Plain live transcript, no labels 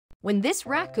When this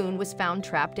raccoon was found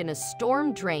trapped in a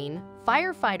storm drain,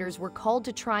 firefighters were called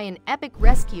to try an epic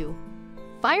rescue.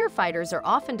 Firefighters are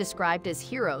often described as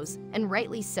heroes, and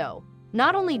rightly so.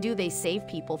 Not only do they save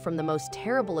people from the most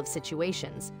terrible of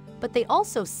situations, but they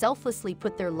also selflessly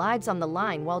put their lives on the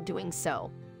line while doing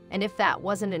so. And if that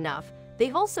wasn't enough,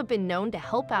 they've also been known to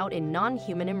help out in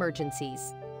non-human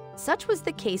emergencies. Such was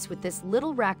the case with this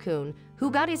little raccoon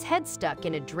who got his head stuck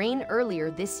in a drain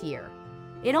earlier this year.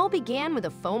 It all began with a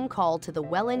phone call to the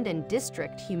Welland and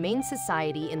District Humane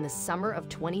Society in the summer of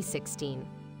 2016.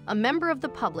 A member of the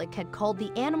public had called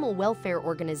the animal welfare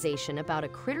organization about a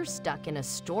critter stuck in a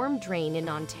storm drain in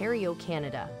Ontario,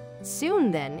 Canada.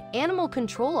 Soon then, animal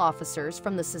control officers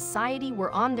from the society were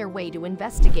on their way to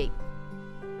investigate.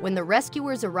 When the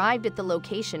rescuers arrived at the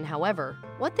location, however,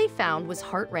 what they found was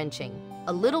heart-wrenching.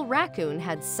 A little raccoon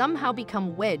had somehow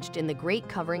become wedged in the grate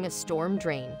covering a storm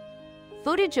drain.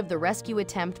 Footage of the rescue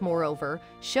attempt, moreover,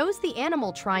 shows the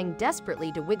animal trying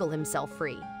desperately to wiggle himself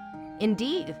free.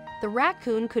 Indeed, the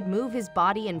raccoon could move his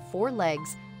body and 4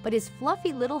 legs, but his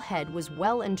fluffy little head was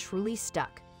well and truly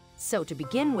stuck. So to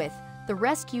begin with, the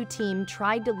rescue team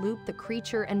tried to loop the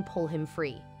creature and pull him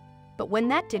free. But when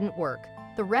that didn't work,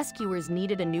 the rescuers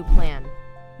needed a new plan.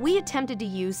 We attempted to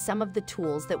use some of the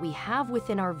tools that we have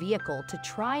within our vehicle to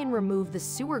try and remove the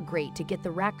sewer grate to get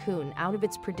the raccoon out of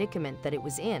its predicament that it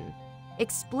was in,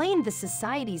 explained the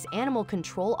Society's animal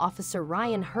control officer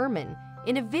Ryan Herman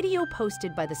in a video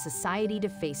posted by the Society to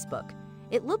Facebook.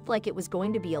 It looked like it was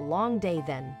going to be a long day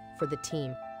then for the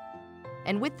team.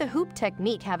 And with the hoop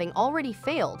technique having already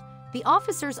failed, the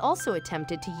officers also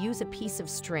attempted to use a piece of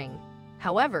string.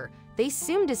 However, they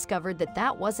soon discovered that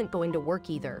that wasn't going to work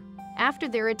either. After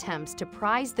their attempts to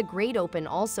prise the grate open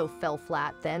also fell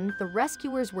flat, then the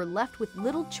rescuers were left with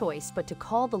little choice but to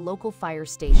call the local fire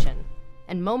station.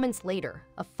 And moments later,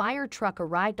 a fire truck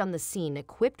arrived on the scene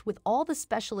equipped with all the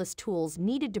specialist tools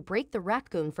needed to break the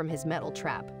raccoon from his metal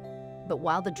trap. But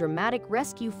while the dramatic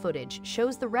rescue footage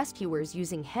shows the rescuers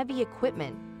using heavy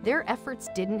equipment, their efforts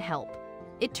didn't help.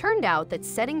 It turned out that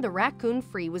setting the raccoon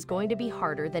free was going to be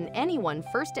harder than anyone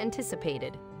first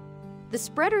anticipated. The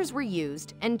spreaders were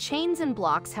used, and chains and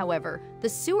blocks, however, the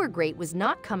sewer grate was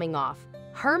not coming off.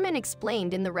 Herman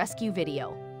explained in the rescue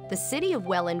video. The city of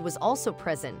Welland was also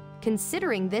present,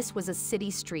 considering this was a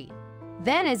city street.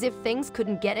 Then, as if things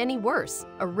couldn't get any worse,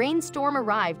 a rainstorm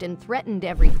arrived and threatened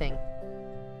everything.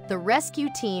 The rescue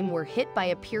team were hit by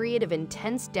a period of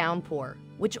intense downpour,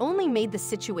 which only made the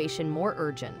situation more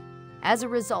urgent. As a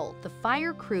result, the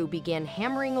fire crew began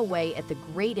hammering away at the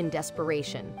grate in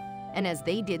desperation, and as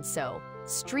they did so,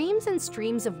 streams and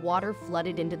streams of water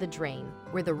flooded into the drain,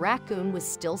 where the raccoon was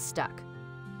still stuck.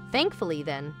 Thankfully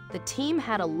then, the team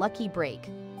had a lucky break.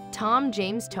 Tom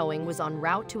James Towing was en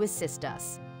route to assist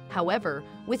us. However,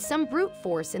 with some brute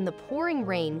force in the pouring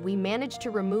rain, we managed to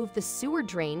remove the sewer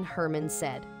drain, Herman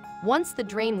said. Once the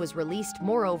drain was released,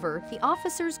 moreover, the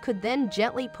officers could then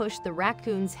gently push the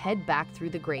raccoon's head back through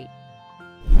the grate.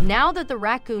 Now that the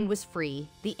raccoon was free,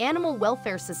 the Animal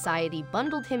Welfare Society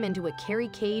bundled him into a carry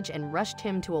cage and rushed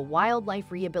him to a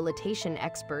wildlife rehabilitation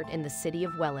expert in the city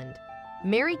of Welland.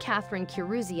 Mary Catherine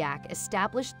Kuruziak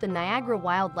established the Niagara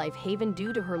Wildlife Haven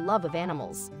due to her love of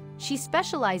animals. She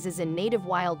specializes in native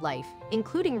wildlife,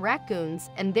 including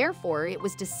raccoons, and therefore it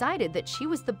was decided that she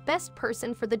was the best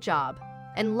person for the job.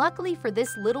 And luckily for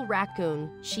this little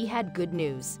raccoon, she had good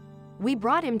news. We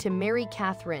brought him to Mary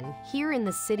Catherine here in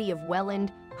the city of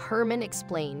Welland, Herman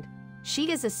explained.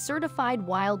 She is a certified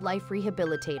wildlife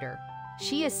rehabilitator.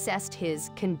 She assessed his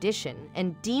condition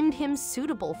and deemed him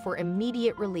suitable for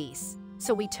immediate release.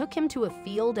 So we took him to a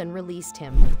field and released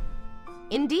him.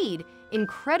 Indeed,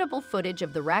 incredible footage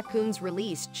of the raccoon's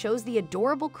release shows the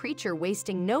adorable creature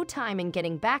wasting no time in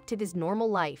getting back to his normal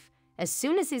life. As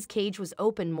soon as his cage was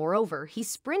open, moreover, he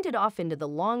sprinted off into the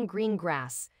long green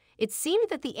grass. It seemed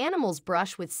that the animal's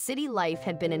brush with city life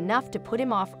had been enough to put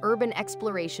him off urban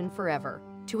exploration forever,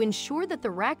 to ensure that the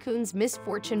raccoon's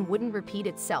misfortune wouldn't repeat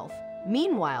itself.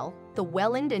 Meanwhile, the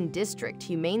Welland and District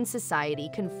Humane Society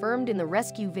confirmed in the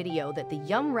rescue video that the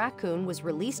young raccoon was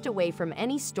released away from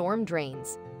any storm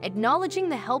drains. Acknowledging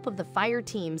the help of the fire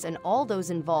teams and all those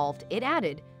involved, it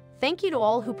added, "Thank you to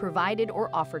all who provided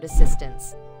or offered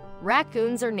assistance."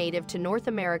 Raccoons are native to North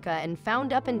America and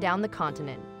found up and down the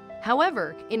continent.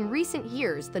 However, in recent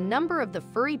years, the number of the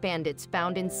furry bandits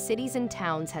found in cities and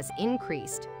towns has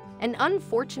increased. And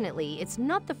unfortunately, it's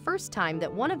not the first time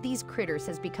that one of these critters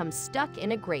has become stuck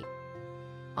in a grate.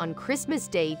 On Christmas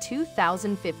Day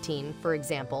 2015, for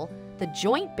example, the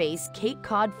Joint Base Cape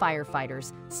Cod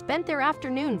Firefighters spent their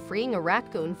afternoon freeing a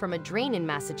raccoon from a drain in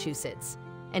Massachusetts.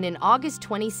 And in August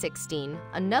 2016,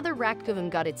 another raccoon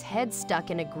got its head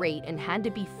stuck in a grate and had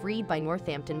to be freed by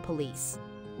Northampton police.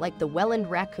 Like the Welland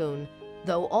raccoon,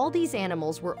 though, all these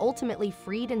animals were ultimately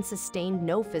freed and sustained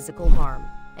no physical harm.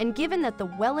 And given that the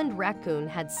Welland raccoon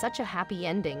had such a happy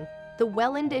ending, the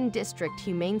Welland and District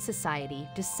Humane Society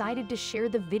decided to share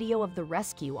the video of the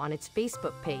rescue on its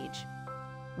Facebook page.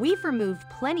 We've removed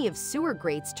plenty of sewer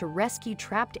grates to rescue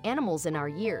trapped animals in our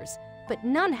years, but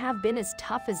none have been as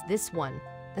tough as this one,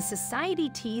 the society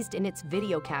teased in its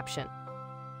video caption.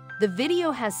 The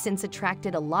video has since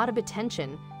attracted a lot of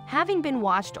attention, having been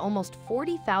watched almost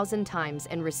 40,000 times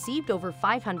and received over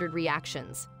 500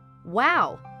 reactions.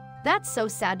 Wow! That's so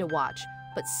sad to watch,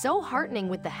 but so heartening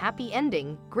with the happy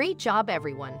ending. Great job,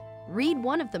 everyone. Read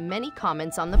one of the many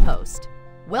comments on the post.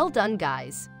 Well done,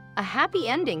 guys. A happy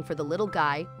ending for the little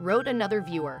guy, wrote another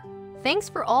viewer. Thanks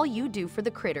for all you do for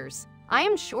the critters. I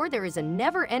am sure there is a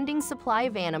never-ending supply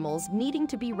of animals needing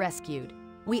to be rescued.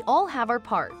 We all have our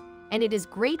part, and it is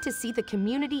great to see the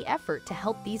community effort to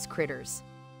help these critters.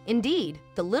 Indeed,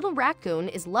 the little raccoon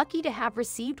is lucky to have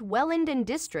received Welland and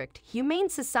District Humane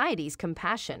Society's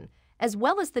compassion, as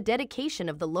well as the dedication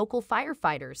of the local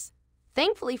firefighters.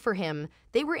 Thankfully for him,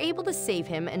 they were able to save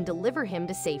him and deliver him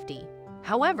to safety.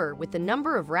 However, with the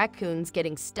number of raccoons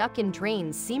getting stuck in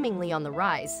drains seemingly on the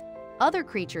rise, other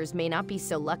creatures may not be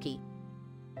so lucky.